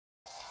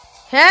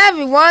Hey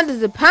everyone,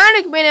 this is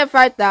Panic Mania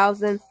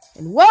 5000,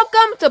 and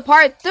welcome to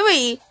part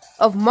 3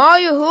 of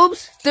Mario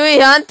Hoops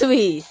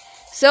 3-on-3.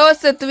 So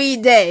it's a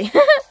 3-day.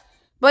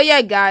 But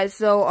yeah guys,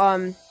 so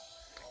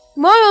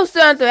Mario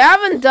 3-on-3, I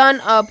haven't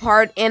done a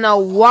part in a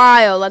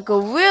while, like a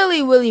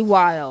really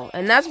while.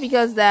 And that's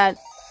because that,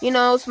 you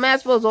know,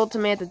 Smash Bros.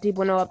 Ultimate, the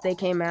 2.0 update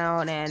came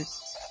out, and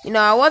you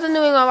know, I wasn't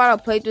doing a lot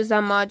of playthroughs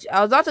that much.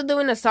 I was also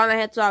doing the Sonic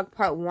Hedgehog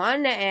part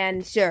 1,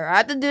 and sure, I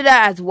had to do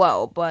that as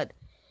well, but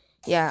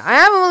yeah, I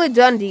haven't really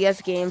done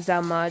DS games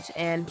that much,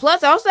 and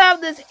plus I also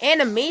have this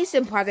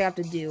animation project I have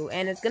to do,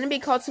 and it's gonna be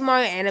called Super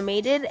Mario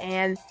Animated,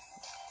 and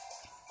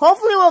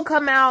hopefully it will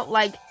come out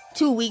like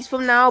 2 weeks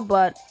from now,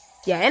 but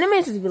yeah,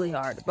 animation is really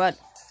hard. But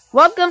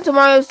welcome to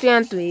Mario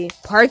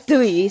 3-on-3, part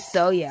 3,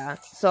 so yeah,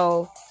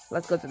 so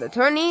let's go to the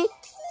tourney,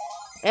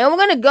 and we're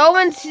gonna go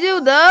into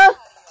the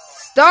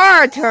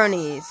Star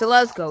Tourney. So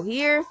let's go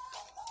here,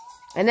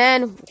 and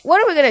then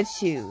what are we gonna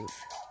choose?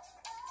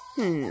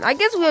 I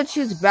guess we'll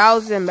choose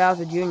Bowser and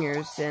Bowser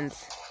Jr.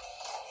 since,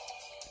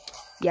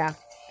 yeah.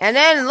 And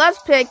then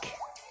let's pick,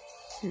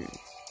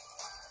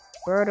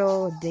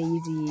 Birdo,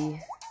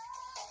 Daisy,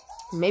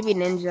 maybe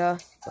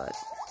Ninja, but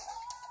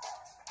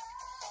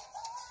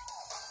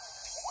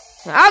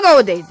I'll go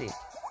with Daisy.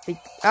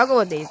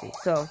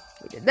 So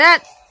we did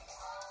that,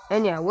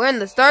 and yeah, we're in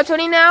the Star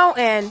Tourney now,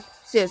 and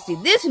seriously,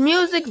 this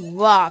music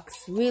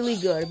rocks really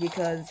good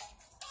because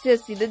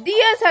seriously, the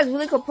DS has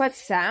really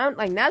compressed sound,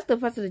 like not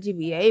compressed to the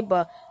GBA,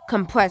 but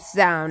compressed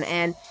sound.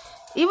 And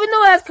even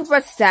though it has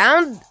compressed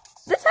sound,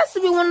 this has to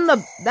be one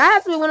of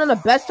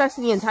the best tracks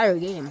in the entire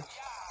game.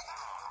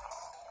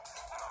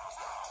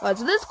 So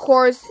this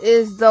course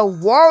is the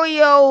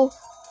Wario,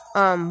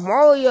 I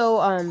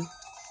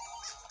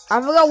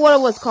forgot what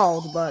it was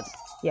called, but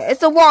yeah,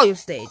 it's a Wario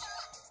stage.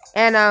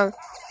 And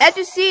as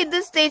you see,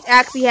 this stage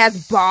actually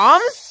has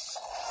bombs.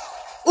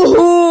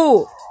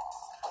 Ooh!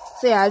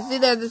 So yeah, I see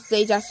that this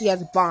stage actually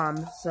has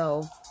bombs,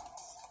 so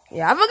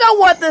yeah, I forgot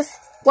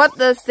what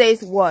the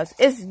stage was.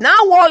 It's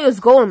not Wario's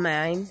Gold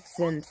Mine,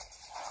 since,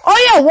 oh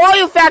yeah,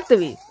 Wario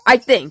Factory, I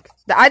think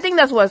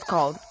that's what it's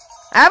called.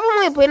 I haven't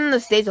really played in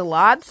the stage a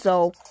lot,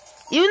 so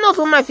even though it's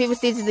one of my favorite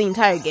stages in the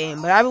entire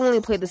game, but I haven't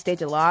really played the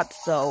stage a lot,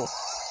 so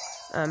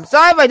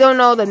sorry if I don't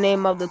know the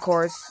name of the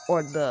course,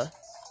 or the,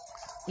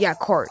 yeah,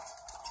 court.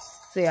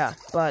 So yeah,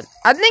 but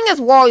I think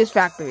it's Wario's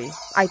Factory,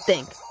 I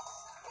think.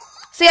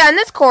 So yeah, in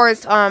this course,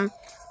 there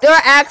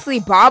are actually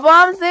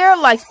bombs there,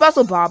 like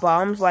special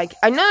bombs. Like,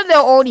 I know that there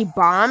are already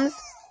bombs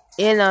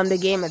in the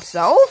game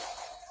itself,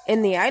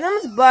 in the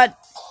items, but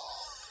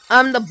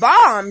the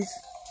bombs,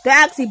 they're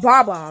actually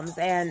bombs,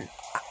 and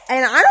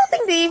I don't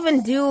think they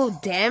even do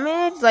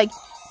damage. Like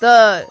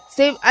the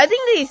same, I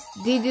think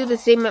they do the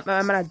same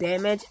amount of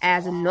damage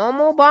as a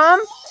normal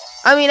bomb.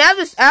 I mean, I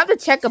have to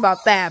check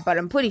about that, but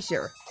I'm pretty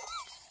sure.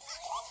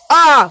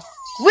 Ah,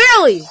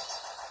 really?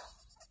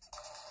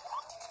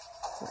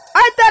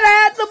 I thought I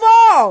had the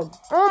ball!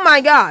 Oh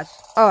my gosh.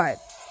 Alright.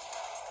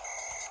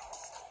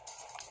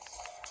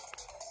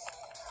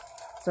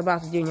 So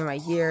Bowser Jr.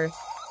 right here.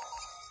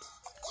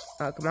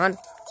 Oh, come on.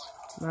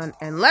 Come on.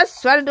 And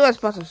let's try to do a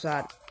special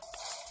shot.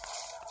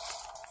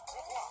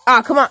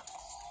 Ah, come on.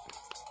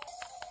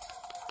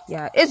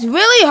 Yeah, it's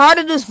really hard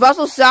to do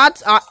special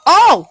shots.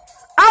 Oh!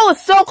 I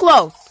was so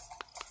close.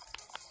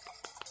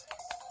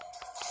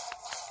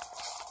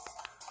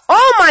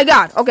 Oh my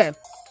god. Okay.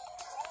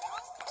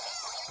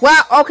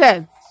 Wow,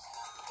 okay.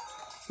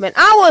 Man,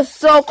 I was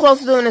so close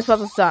to doing a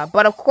special shot.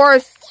 But of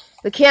course,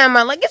 the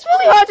camera, like, it's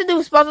really hard to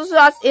do special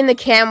shots in the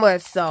camera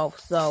itself.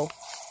 So,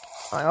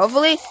 alright,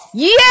 hopefully.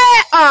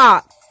 Yeah!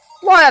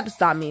 Why you have to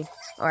stop me?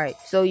 Alright,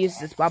 so use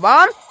this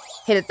bomb.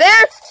 Hit it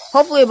there.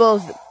 Hopefully it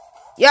blows.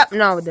 Yep,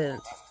 no, it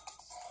didn't.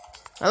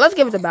 Now let's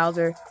give it to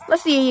Bowser.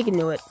 Let's see if he can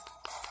do it.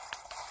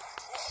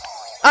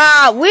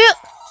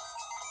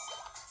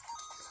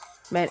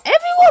 Man,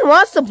 everyone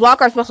wants to block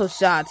our special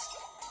shots.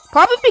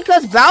 Probably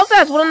because Bowser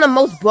has one of the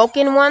most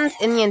broken ones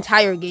in the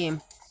entire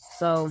game.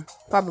 So,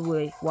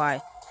 probably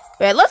why.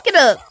 But let's get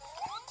a...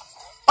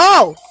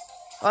 Oh!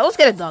 Let's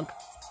get a dunk.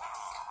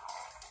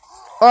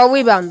 Or a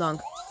rebound dunk.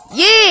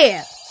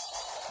 Yeah!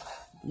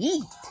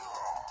 Yeet.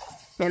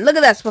 Man, look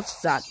at that special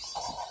shot.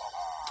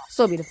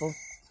 So beautiful.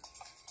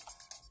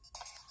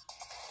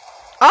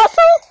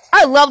 Also,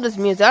 I love this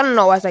music. I don't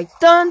know why it's like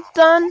dun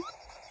dun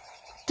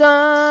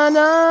dun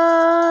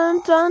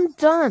dun dun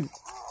dun.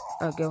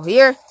 Okay, go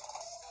here.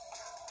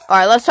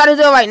 Alright, let's try to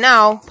do it right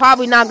now.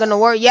 Probably not gonna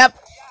work. Yep.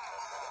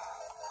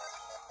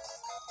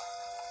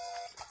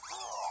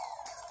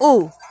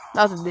 Ooh,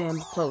 that was damn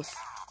close.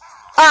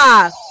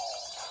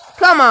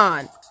 Come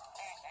on.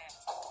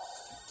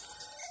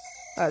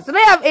 Alright, so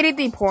they have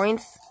 83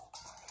 points.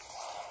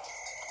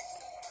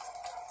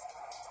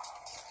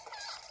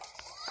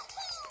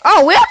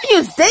 Oh, we haven't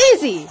used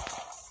Daisy.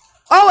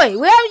 Oh wait,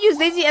 we haven't used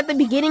Daisy at the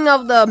beginning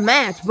of the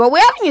match, but we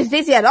haven't used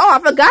Daisy at all. I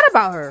forgot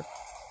about her.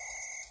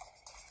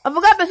 I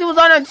forgot that she was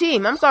on our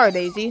team. I'm sorry,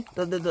 Daisy.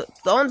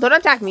 Don't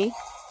attack me.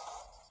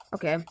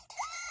 Okay.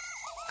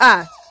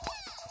 So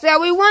yeah,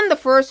 we won the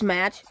first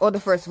match, or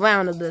the first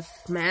round of this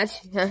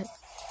match.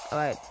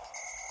 Alright.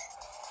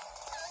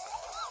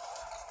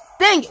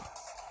 Dang it!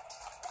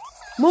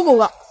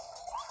 Moogle.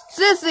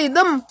 Seriously,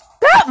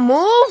 that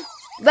move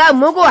that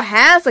Moogle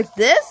has like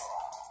this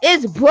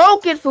is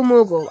broken for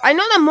Moogle. I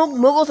know that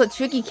Moogle's a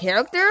tricky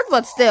character,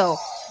 but still.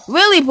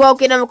 Really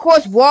broken, and of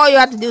course, Wario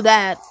have to do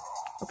that.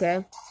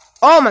 Okay.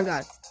 Oh my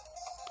god.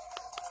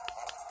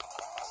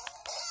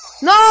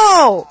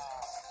 No!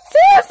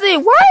 Seriously,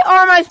 why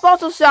are my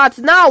special shots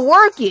not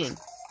working?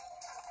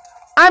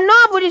 I'm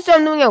not pretty sure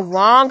I'm doing it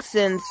wrong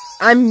since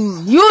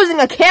I'm using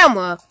a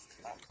camera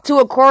to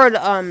record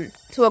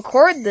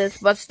this,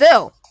 but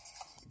still.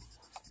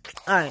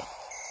 Alright.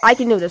 I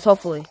can do this,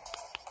 hopefully.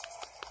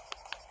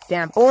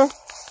 Sample.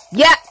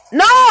 Yeah!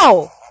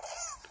 No!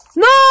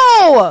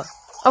 No!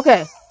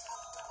 Okay.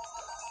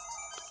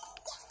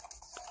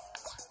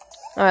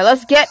 Alright,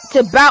 let's get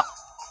to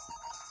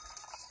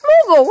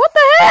Moogle, what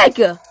the heck?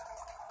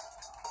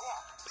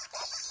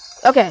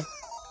 Okay.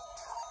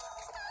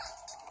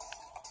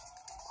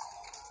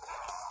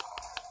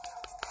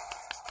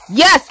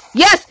 Yes!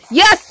 Yes!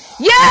 Yes!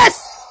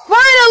 Yes!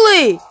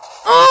 Finally!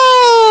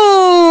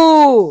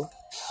 Oh!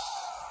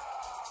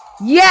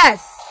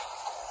 Yes!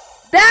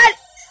 That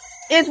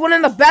is one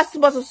of the best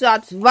special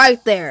shots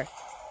right there.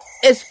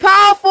 It's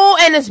powerful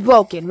and it's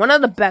broken. One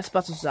of the best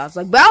special shots.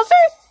 Like, Bowser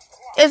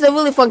is a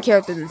really fun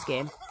character in this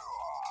game.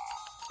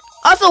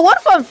 Also, one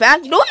fun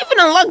fact, you don't even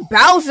unlock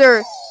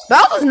Bowser.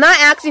 Bowser's not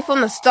actually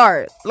from the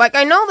start. Like,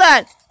 I know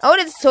that I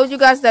already told you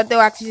guys that they'll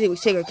actually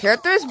share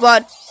characters,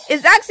 but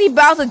it's actually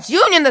Bowser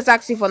Jr. that's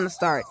actually from the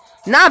start,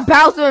 not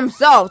Bowser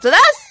himself. So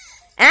that's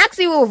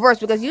actually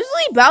reversed, because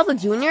usually Bowser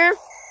Jr.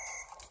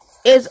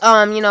 is,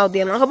 you know, the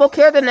unlockable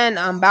character, and then,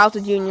 Bowser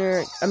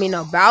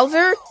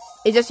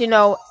is just, you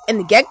know, in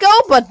the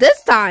get-go, but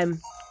this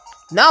time,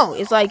 no,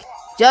 it's like,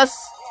 just,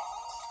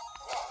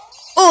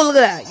 oh, look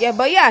at that. Yeah,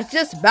 but yeah, it's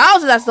just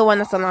Bowser that's the one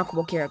that's an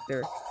unlockable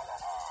character.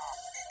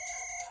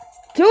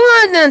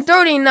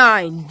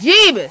 239,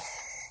 Jeebus.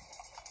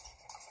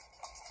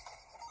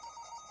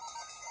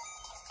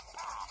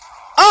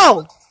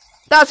 Oh,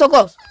 that was so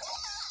close.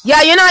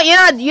 Yeah, you're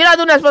not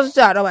doing that special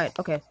shot. All right,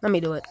 okay, let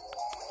me do it.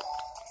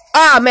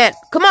 Ah, man,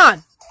 come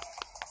on.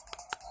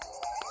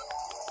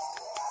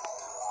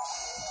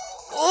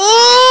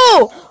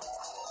 Oh,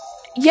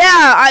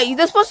 yeah,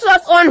 the special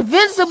shots are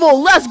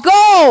invincible. Let's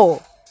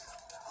go.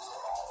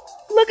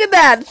 Look at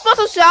that. The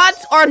special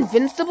shots are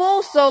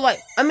invincible. So, like,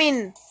 I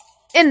mean,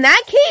 in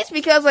that case,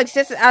 because like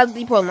since it's out of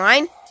the people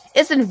line,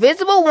 it's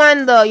invisible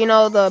when the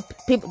the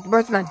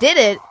person that did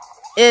it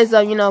is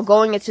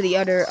going into the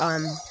other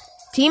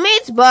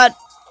teammates. But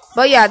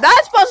yeah,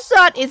 that special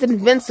shot is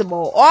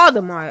invincible. All of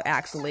them are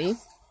actually.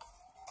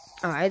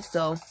 All right,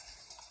 so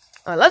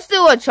let's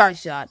do a charge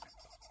shot.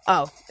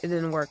 Oh, it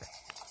didn't work.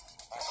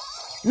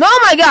 No,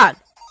 my God.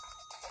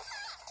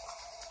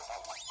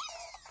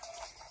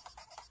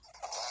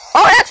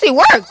 Oh, it actually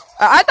worked.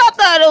 I thought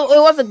that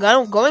it wasn't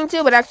going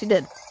to, but it actually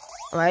did.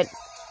 All right.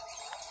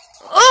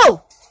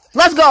 Oh,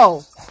 let's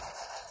go.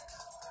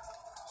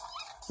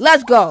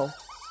 Let's go.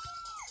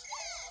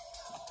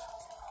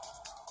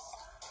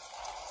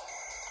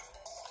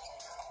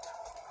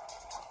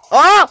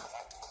 Oh,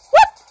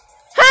 what?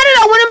 How did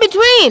I win in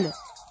between?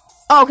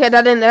 Oh, okay,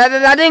 that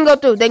didn't go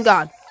through. Thank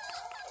God.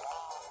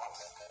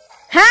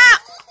 How?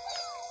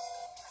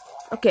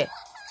 Okay.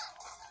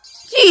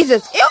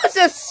 Jesus, it was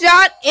just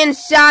shot and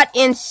shot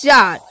and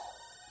shot.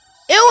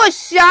 It was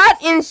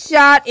shot and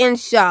shot and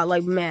shot,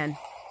 like, man.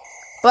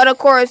 But of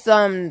course,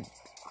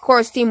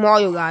 Team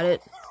Mario got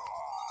it.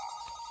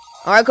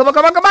 All right, come on,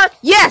 come on, come on.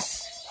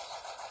 Yes.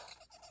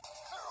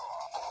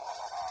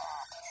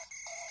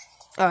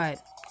 All right.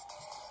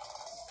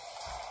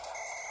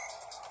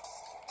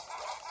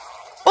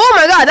 Oh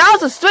my God, that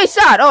was a straight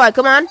shot. All right,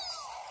 come on.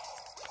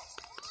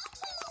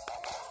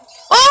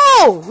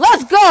 Oh,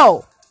 let's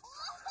go.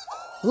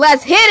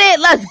 Let's hit it.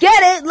 Let's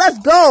get it. Let's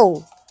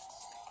go.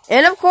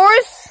 And of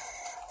course,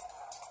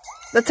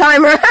 the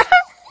timer.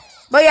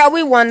 But yeah,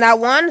 we won that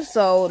one.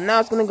 So now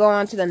it's going to go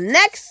on to the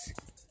next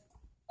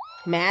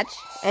match.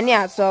 And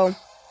yeah, so,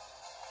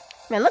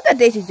 man, look at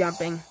Daisy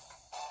jumping.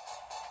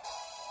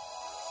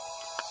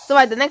 So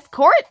at the next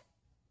court,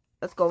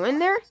 let's go in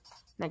there.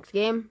 Next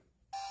game.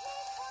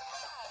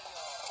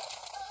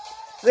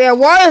 So yeah,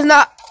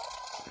 Wario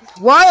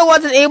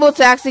wasn't able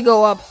to actually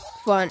go up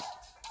front.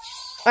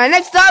 Alright,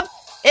 next up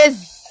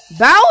is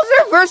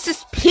Bowser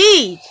versus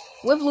Peach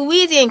with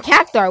Luigi and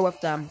Cactar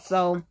with them.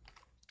 So,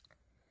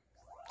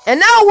 and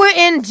now we're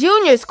in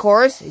Junior's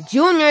course,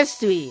 Junior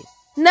Street.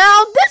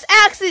 Now this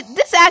actually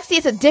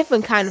is a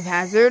different kind of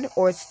hazard,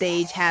 or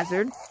stage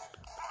hazard,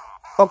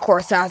 or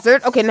course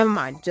hazard. Okay, never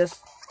mind. Just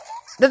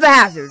there's a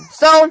hazard.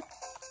 So,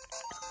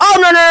 oh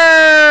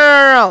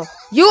no!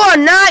 You are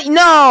not.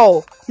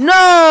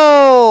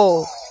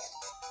 No.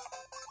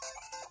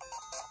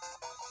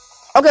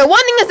 Okay,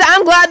 one thing is that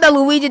I'm glad that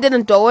Luigi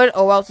didn't throw it,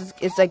 or else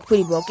it's like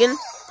pretty broken.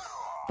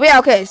 But yeah,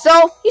 okay,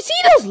 so you see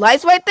those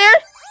lights right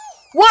there?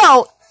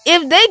 Well,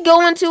 if they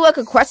go into like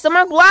a question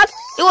mark block,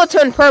 it will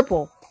turn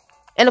purple.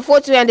 And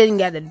unfortunately I didn't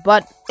get it,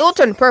 but it will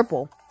turn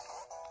purple.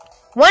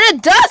 when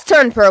it does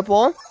turn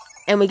purple,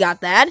 and we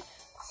got that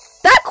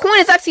coin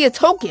is actually a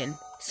token.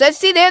 So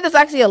see there's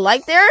actually a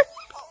light there.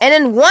 And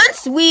then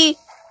once we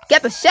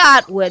get the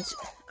shot, which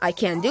I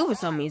can't do for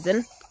some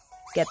reason,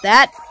 get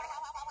that.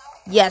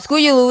 Yeah, screw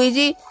you,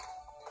 Luigi.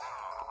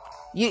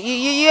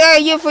 You're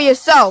you for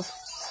yourself.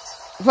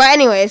 But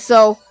anyway,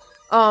 so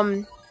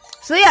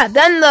yeah,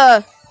 then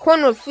the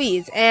coin will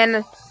freeze,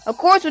 and of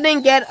course we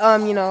didn't get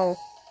you know,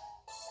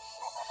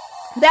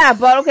 that.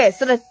 But okay,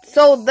 so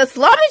the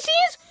slot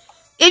machines,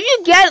 if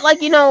you get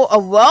like, you know, a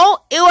row,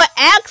 it will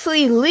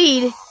actually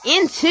lead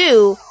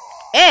into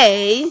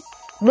a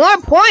more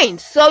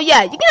points. So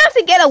yeah, you can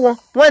actually get a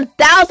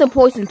 1,000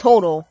 points in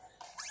total,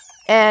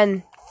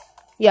 and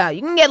yeah,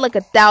 you can get like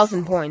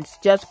 1,000 points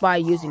just by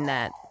using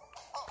that.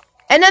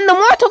 And then the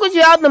more tokens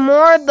you have, the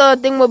more the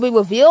thing will be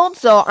revealed.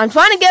 So I'm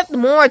trying to get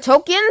more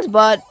tokens,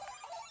 but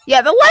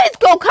yeah, the lights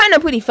go kind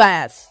of pretty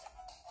fast.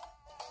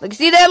 Like,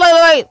 see there?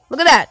 Like,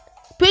 look at that.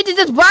 Peach is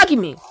just blocking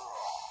me.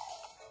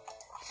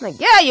 I'm like,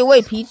 get out of your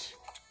way, Peach.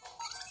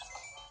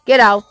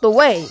 Get out the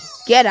way.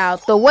 Get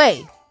out the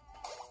way.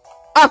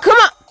 Oh, come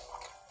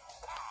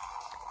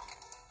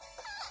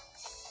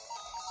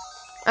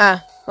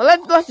on. Well,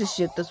 let's just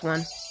shoot this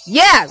one.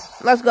 Yeah,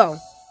 let's go.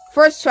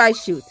 First try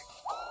shoot.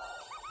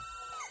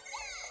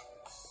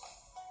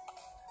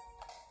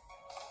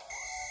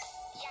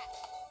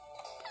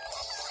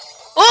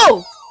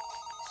 Oh!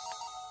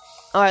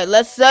 Alright,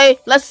 let's see.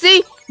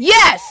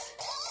 Yes!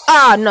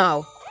 Ah,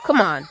 no. Come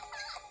on.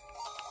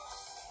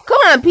 Come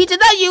on, Peach. I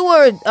thought you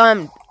were,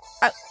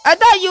 I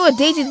thought you were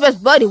Daisy's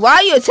best buddy. Why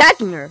are you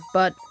attacking her?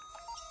 But,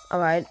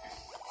 alright.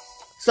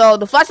 So,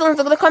 the flatstones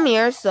are gonna come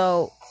here,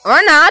 so,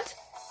 or not.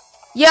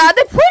 Yeah,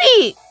 they're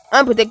pretty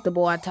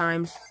unpredictable at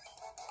times.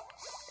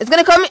 It's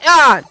gonna come in.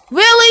 Ah,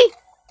 really?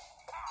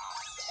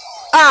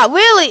 Ah,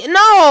 really?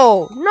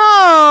 No!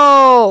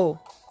 No!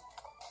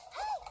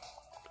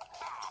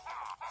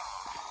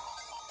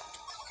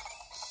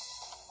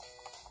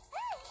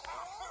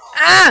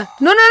 Ah!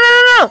 No!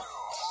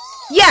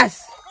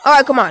 Yes!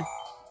 Alright, come on.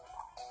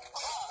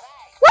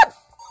 What?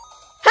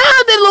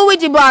 How did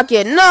Luigi block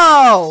it?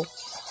 No!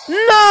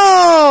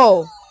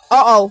 No!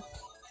 Uh-oh.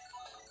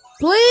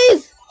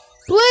 Please!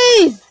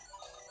 Please!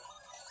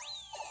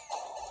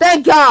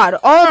 Thank God!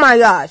 Oh my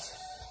gosh.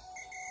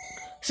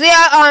 So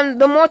yeah,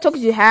 the more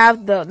tokens you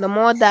have, the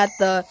more that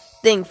the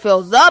thing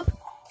fills up.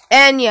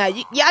 And yeah,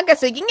 like I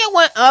said, you can get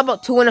one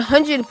up to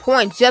 100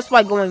 points just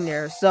by going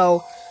there.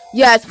 So,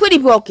 yeah, it's pretty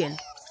broken.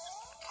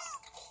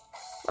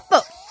 What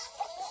the?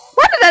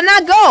 Why did I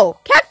not go?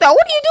 Cacto,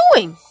 what are you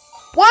doing?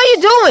 What are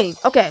you doing?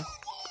 Okay.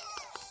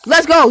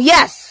 Let's go.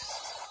 Yes.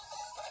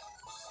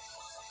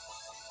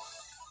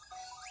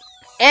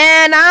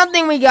 And I don't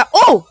think we got...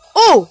 Oh!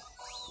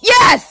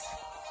 Yes!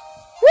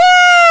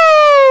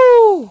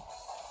 Woo!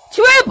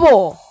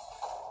 Triple!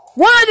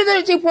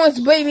 132 points,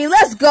 baby.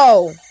 Let's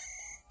go.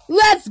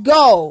 Let's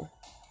go.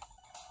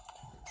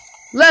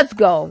 Let's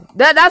go.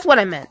 That's what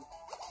I meant.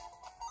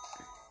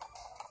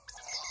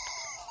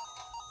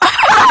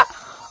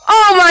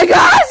 Oh my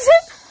gosh!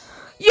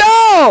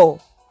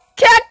 Yo!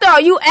 Cacto,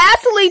 you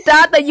actually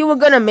thought that you were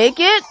gonna make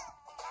it?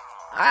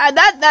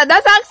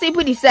 That's actually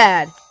pretty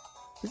sad.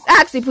 It's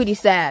actually pretty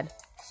sad.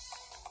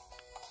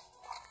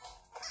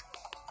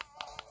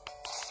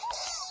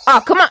 Oh,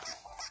 come on.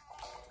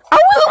 I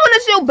really want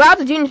to show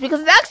Bowser Jr.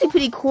 because it's actually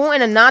pretty cool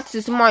and a nod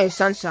to Super Mario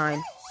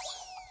Sunshine.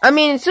 I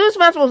mean, Super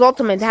Smash Bros.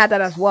 Ultimate had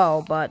that as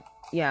well, but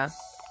yeah.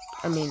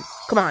 I mean,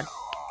 come on.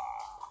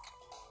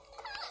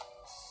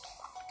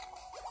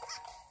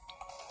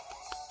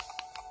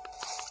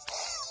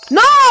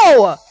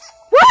 No!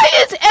 Why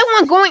is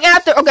everyone going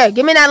after... Okay,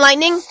 give me that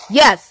lightning.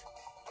 Yes.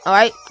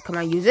 Alright, come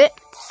on, use it.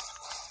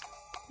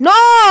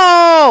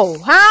 No!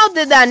 How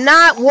did that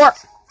not work?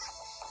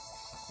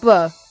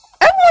 Bruh.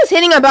 Everyone's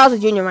hitting on Bowser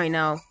Jr. right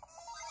now.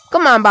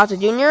 Come on, Bowser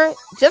Jr.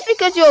 Just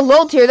because you're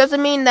low tier doesn't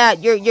mean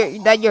that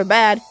you're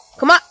bad.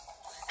 Come on.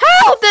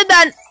 How did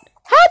I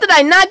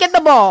not get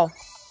the ball?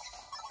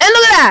 And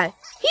look at that.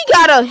 He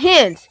got a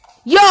hint.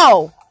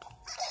 Yo!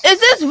 Is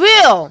this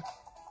real?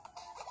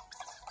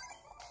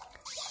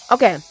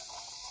 Okay.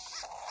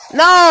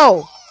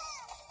 No!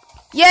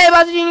 Yay,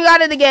 Bowser Jr.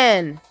 got it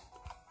again.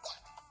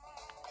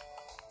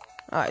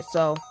 Alright,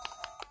 so.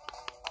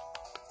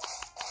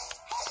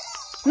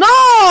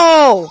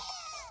 No!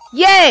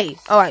 Yay!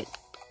 Alright.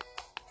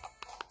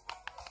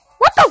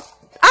 What the?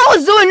 I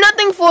was doing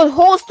nothing for a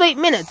whole straight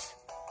minutes.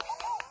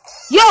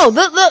 Yo, Yo,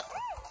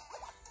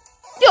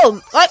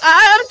 like,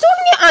 I'm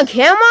doing it on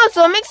camera,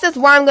 so it makes sense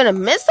why I'm gonna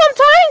miss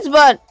sometimes,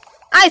 but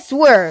I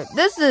swear,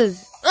 this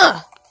is,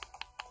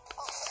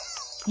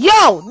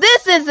 Yo,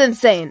 this is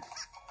insane.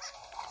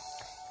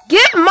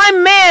 Give my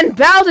man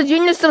Bowser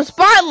Jr. some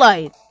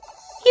spotlight.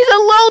 He's a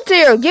low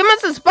tier. Give him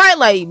some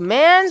spotlight,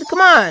 man.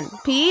 Come on,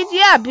 Peach.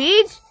 Yeah,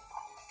 Peach.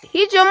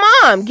 He's your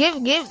mom.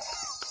 Just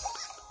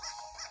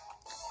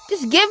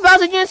give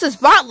Bowser Jr. some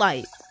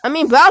spotlight. I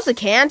mean, Bowser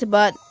can't,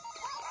 but...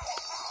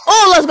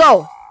 Oh, let's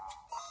go.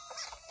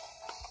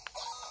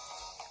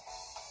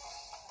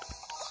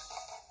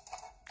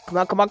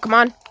 Come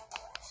on.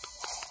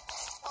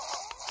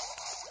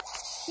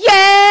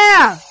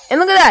 Yeah! And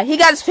look at that. He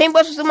got his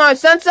paintbrush with some more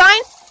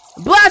sunshine.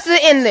 Blasted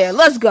it in there.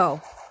 Let's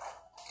go.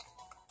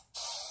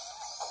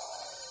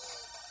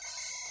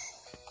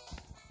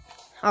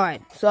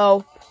 Alright,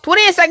 so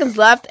 28 seconds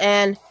left,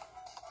 and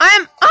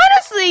I'm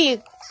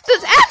honestly,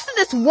 there's actually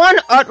this one,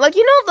 like,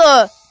 you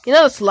know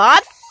the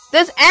slot?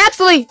 There's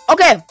actually,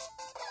 okay,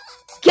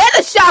 get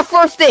the shot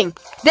first thing.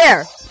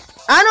 There.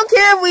 I don't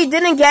care if we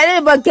didn't get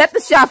it, but get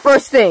the shot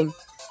first thing.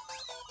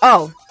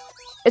 Oh,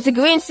 it's a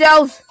green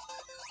shells?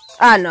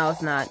 Ah, no,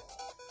 it's not.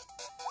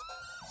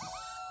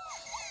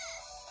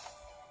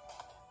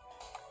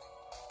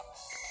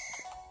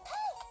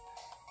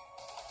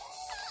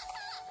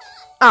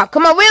 Ah,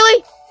 come on,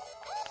 really?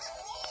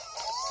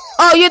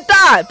 Oh, you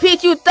thought,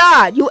 Peach, you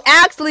thought. You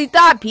actually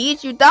thought,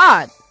 Peach, you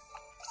thought.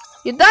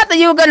 You thought that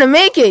you were gonna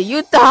make it.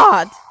 You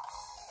thought.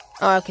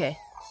 Oh, okay.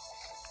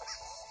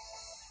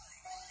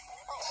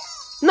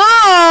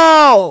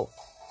 No!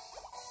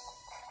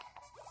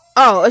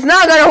 Oh, it's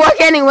not gonna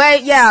work anyway.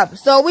 Yeah,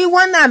 so we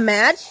won that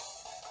match.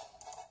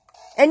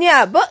 And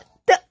yeah, but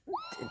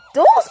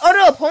those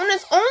other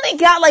opponents only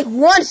got like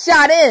one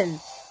shot in.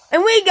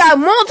 And we got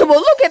multiple.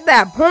 Look at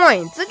that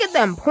points. Look at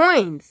them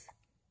points.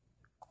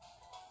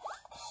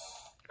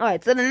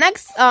 Alright, so the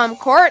next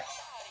court,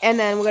 and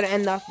then we're gonna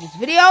end off this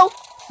video.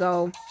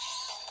 So,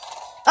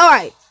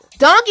 alright.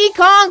 Donkey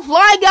Kong,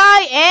 Fly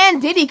Guy,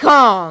 and Diddy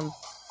Kong.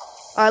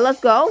 Alright, let's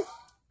go.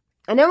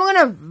 And then we're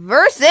gonna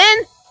verse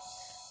in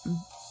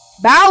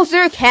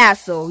Bowser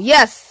Castle.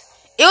 Yes,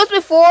 it was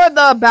before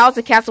the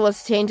Bowser Castle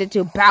was changed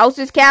into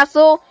Bowser's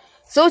Castle.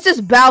 So it's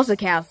just Bowser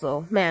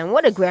Castle. Man,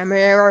 what a grammar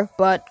error,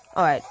 but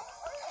alright.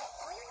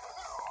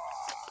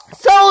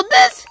 So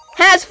this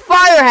has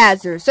fire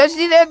hazards. So you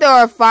see there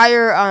are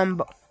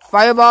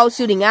fireballs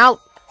shooting out.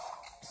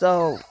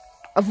 So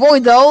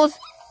avoid those.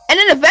 And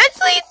then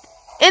eventually,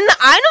 in the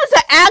items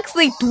that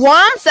actually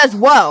thwomps as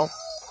well.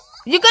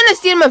 You're gonna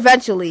see them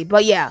eventually,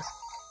 but yeah.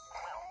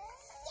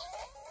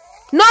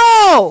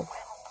 No!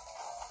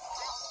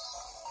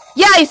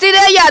 Yeah, you see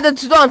there? Yeah, the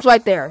thwomps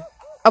right there.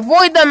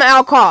 Avoid them at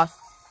all costs.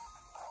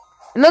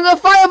 Another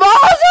fireball!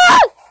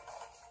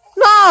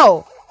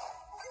 No!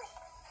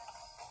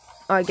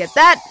 Alright, get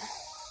that.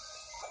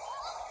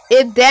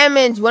 It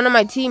damaged one of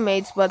my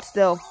teammates, but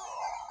still.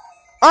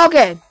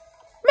 Okay.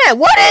 Man,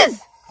 what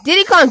is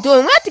Diddy Kong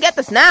doing? We have to get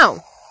this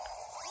now.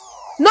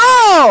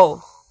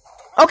 No!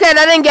 Okay,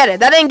 that didn't get it.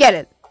 That didn't get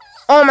it.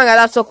 Oh my god,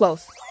 that's so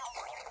close.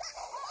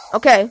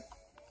 Okay.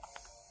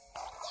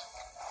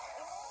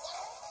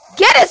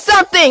 Get it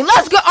something!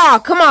 Let's go!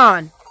 Oh, come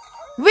on.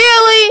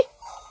 Really?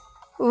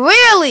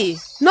 Really?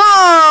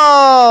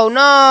 No!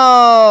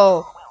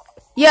 No!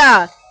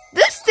 Yeah.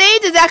 This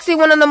stage is actually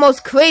one of the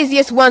most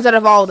craziest ones out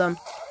of all of them.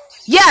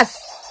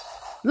 Yes!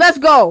 Let's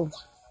go!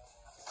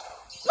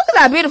 Look at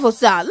that beautiful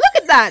shot. Look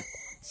at that!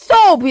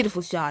 So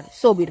beautiful shot.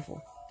 So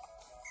beautiful.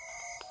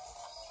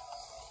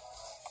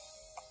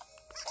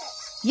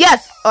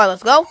 Yes! Alright,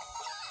 let's go.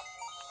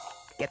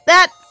 Get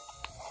that.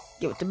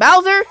 Give it to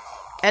Bowser.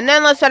 And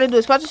then let's try to do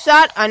a special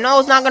shot. I know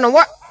it's not gonna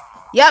work.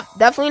 Yep,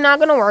 definitely not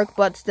gonna work,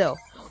 but still.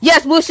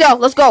 Yes, blue shell.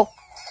 Let's go.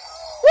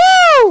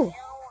 Woo!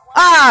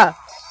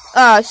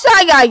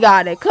 Shy Guy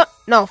got it.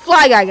 No,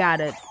 Fly Guy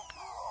got it.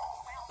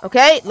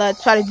 Okay,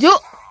 let's try to do.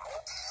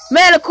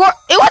 Man, of course,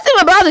 it wasn't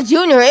even Bowser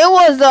Jr. It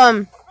was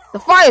the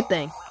fire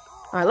thing.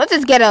 All right, let's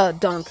just get a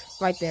dunk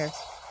right there.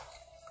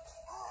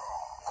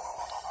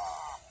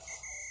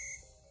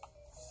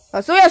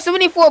 So we have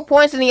 74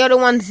 points and the other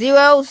one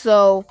 0.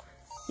 So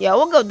yeah,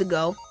 we're good to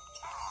go.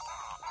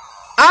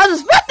 I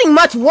was expecting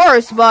much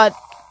worse, but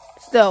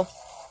still.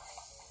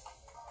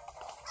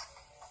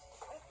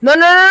 No.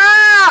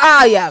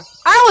 Ah, yeah.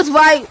 I was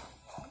right.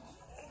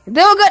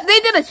 They were good. They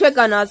did a trick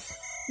on us.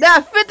 They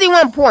have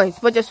 51 points,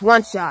 but just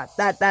one shot.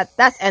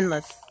 That's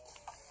endless.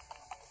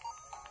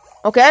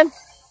 Okay.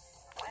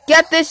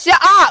 Get this shot.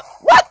 Ah,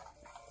 what?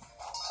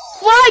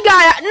 Fly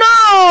Guy.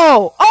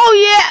 No. Oh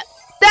yeah,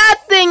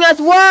 that thing as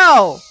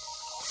well.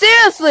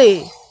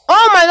 Seriously.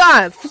 Oh my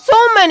god. So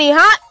many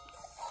hot.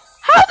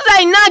 How did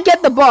I not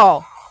get the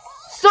ball?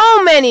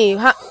 So many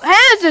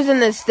hazards in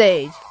this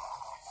stage.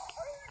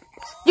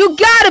 You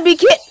gotta be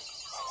kidding.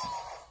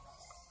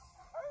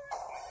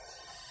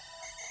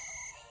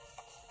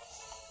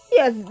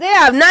 Yes, they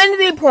have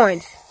 93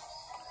 points.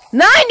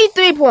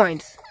 93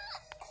 points.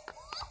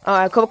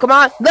 Alright, come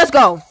on. Let's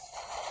go.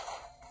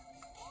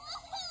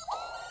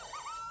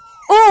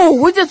 Oh,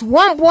 we're just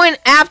 1 point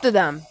after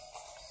them.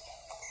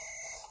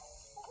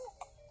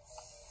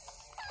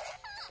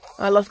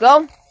 Alright, let's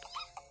go.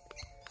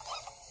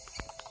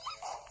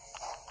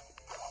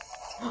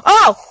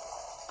 Oh!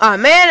 Ah,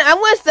 man, I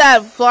wish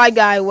that Fly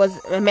Guy was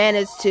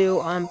managed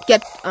to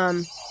get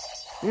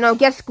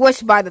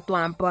squished by the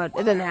thwomp, but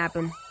it didn't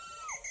happen.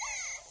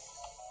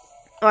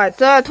 Alright,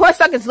 so 20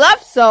 seconds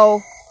left, so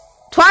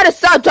try to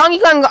stop Donkey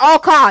Kong at all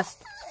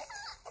costs.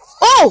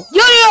 Oh!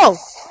 Yo!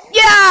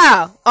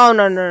 Yeah! Oh,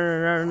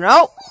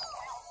 no.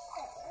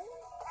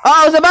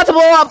 Oh, it's about to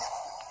blow up.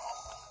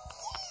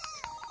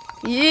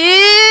 Yeah!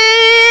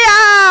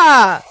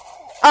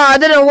 Oh, it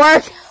didn't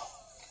work.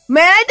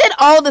 Man, I did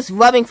all this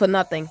rubbing for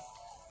nothing.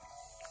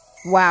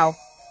 Wow.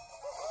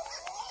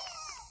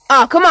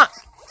 Oh, come on.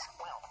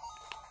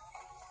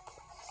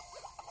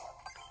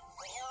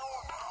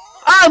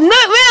 Oh, no,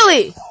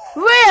 really?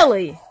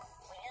 Really?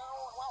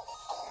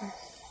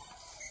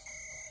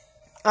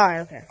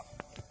 Alright, okay.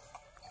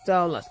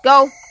 So, let's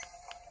go.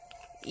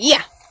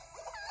 Yeah.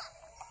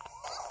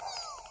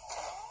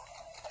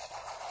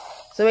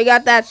 So we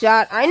got that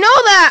shot. I know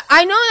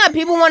that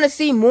people want to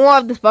see more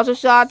of the special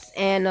shots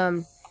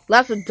and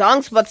less of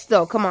dunks, but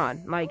still, come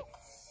on. Like,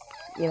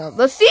 you know,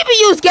 the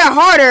CPUs get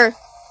harder.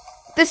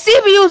 The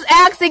CPUs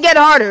actually get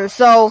harder,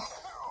 so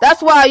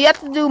that's why you have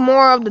to do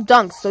more of the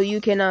dunks so you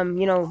can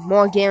you know,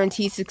 more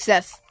guaranteed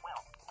success.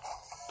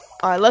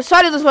 Alright, let's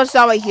try to do this special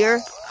shot right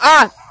here.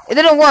 Ah, it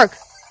didn't work.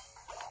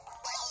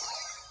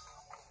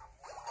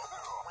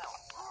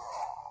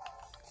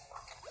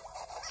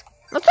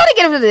 Let's try to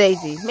get him to the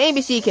Daisy.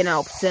 Maybe she can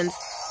help, since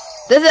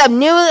doesn't have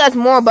nearly as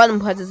more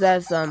button presses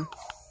as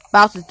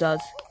Bowser's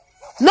does.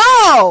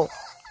 No!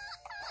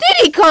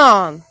 Diddy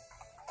Kong!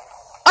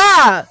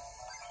 Ah!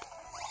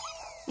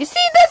 You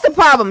see, that's the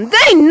problem.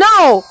 They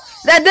know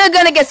that they're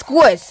gonna get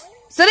squished,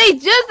 so they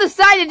just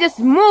decided to just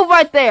move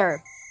right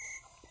there.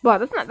 But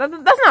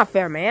that's not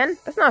fair, man.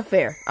 That's not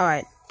fair. All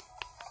right.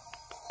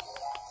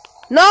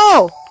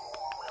 No!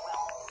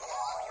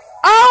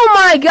 Oh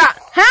my God!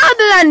 How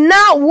did that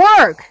not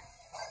work?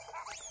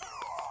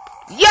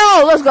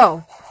 Yo, let's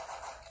go.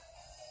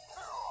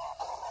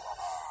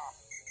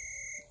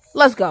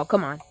 Let's go.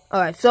 Come on.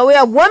 Alright, so we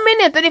have 1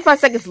 minute and 35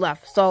 seconds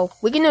left. So,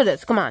 we can do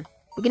this. Come on.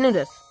 We can do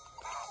this.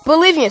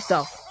 Believe in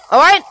yourself.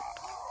 Alright?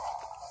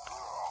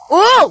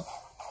 Ooh!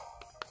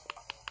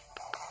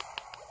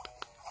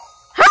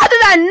 How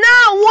did that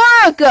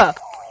not work?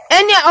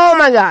 And yet, oh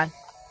my God.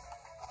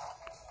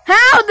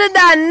 How did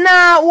that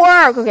not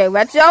work? Okay,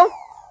 Retro.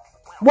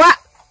 What?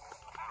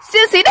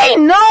 Seriously, they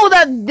know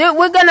that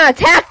we're gonna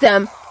attack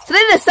them. So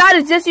they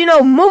decided to just, you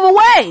know, move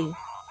away.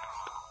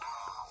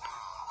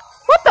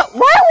 What the?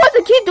 Why was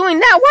the kid doing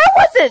that? Why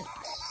was it?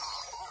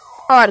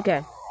 Alright,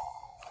 okay.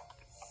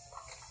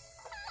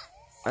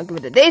 I'll give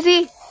it to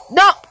Daisy.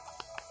 No!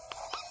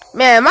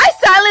 Man, my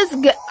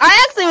stylus,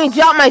 I accidentally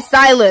dropped my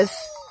stylus.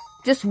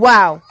 Just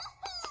wow.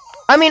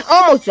 I mean,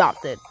 almost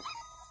dropped it.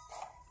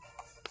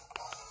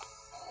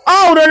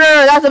 Oh, no,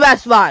 that's a bad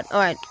spot.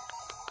 Alright.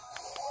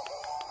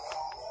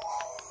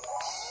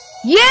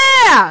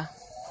 Yeah!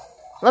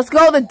 Let's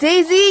go, the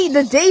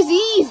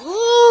daisies.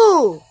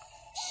 Ooh!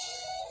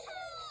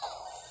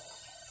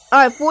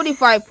 Alright,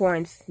 45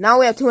 points. Now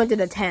we have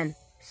 210.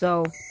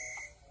 So,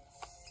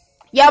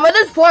 yeah, but at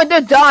this point,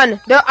 they're done.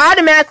 They're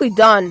automatically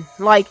done.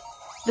 Like,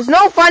 there's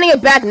no finding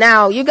it back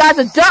now. You guys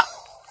are done.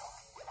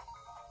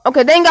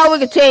 Okay, thank God we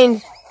could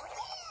change.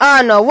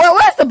 No,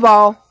 where's the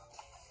ball?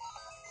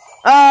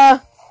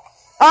 Oh,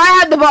 I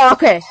have the ball.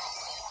 Okay.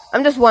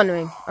 I'm just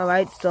wondering.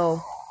 Alright,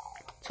 so,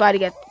 try to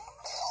get.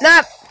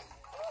 Nah.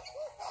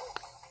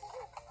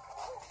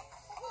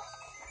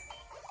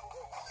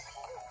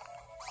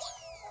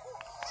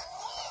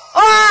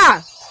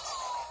 Ah!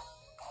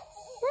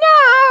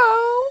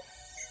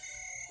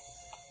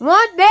 No!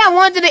 What? They have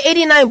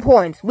 189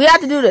 points. We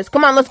have to do this.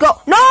 Come on, let's go.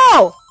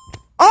 No!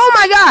 Oh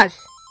my gosh!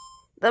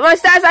 My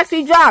stats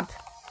actually dropped.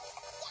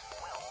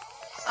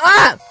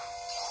 Ah!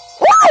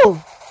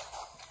 Woo!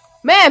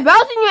 Man,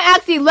 Bowser Jr.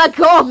 actually let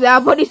go of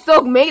that, but he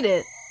still made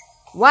it.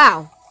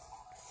 Wow.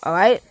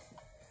 Alright.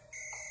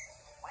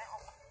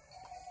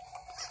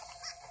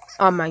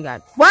 Oh my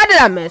God. Why did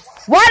I miss?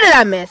 Why did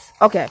I miss?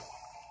 Okay.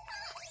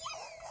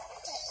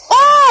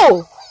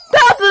 Oh!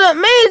 That was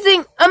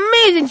an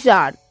amazing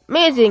shot.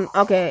 Amazing.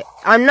 Okay.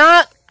 I'm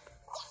not.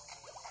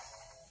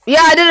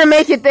 Yeah, I didn't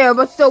make it there,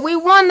 but still, we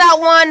won that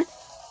one.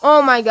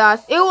 Oh my gosh.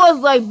 It was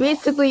like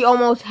basically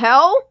almost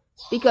hell.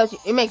 Because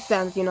it makes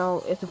sense, you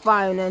know, it's a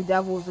fire and then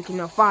devil's, you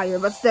know, fire.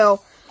 But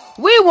still,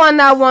 we won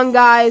that one,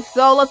 guys.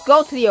 So let's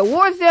go to the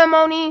award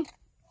ceremony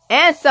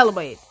and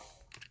celebrate.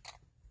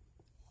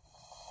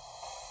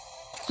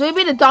 So we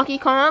beat the Donkey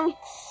Kong.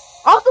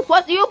 Also,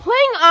 plus, you're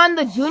playing on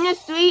the Junior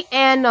Street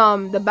and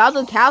the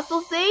Bowser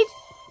Castle stage.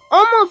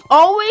 Almost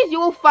always, you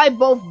will fight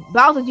both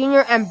Bowser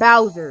Jr. and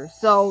Bowser.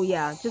 So,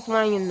 yeah, just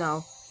wanting you to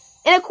know.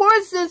 And of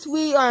course, since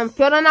we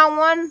failed on that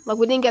one, like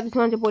we didn't get the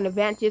 200 point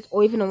advantage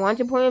or even a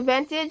 100 point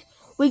advantage,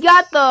 we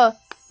got the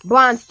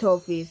bronze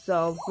trophy.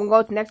 So, we'll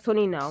go to the next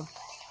 20 now.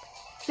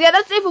 So, yeah,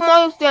 that's it for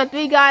Mario Stand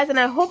 3, guys. And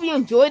I hope you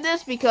enjoyed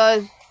this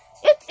because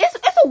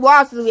it's a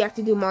while since we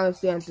actually do Mario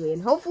Stand 3.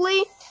 And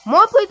hopefully,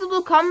 more playthroughs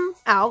will come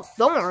out.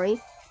 Don't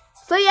worry.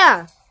 So,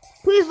 yeah,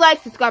 please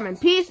like, subscribe,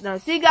 and peace. And I'll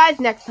see you guys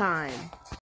next time.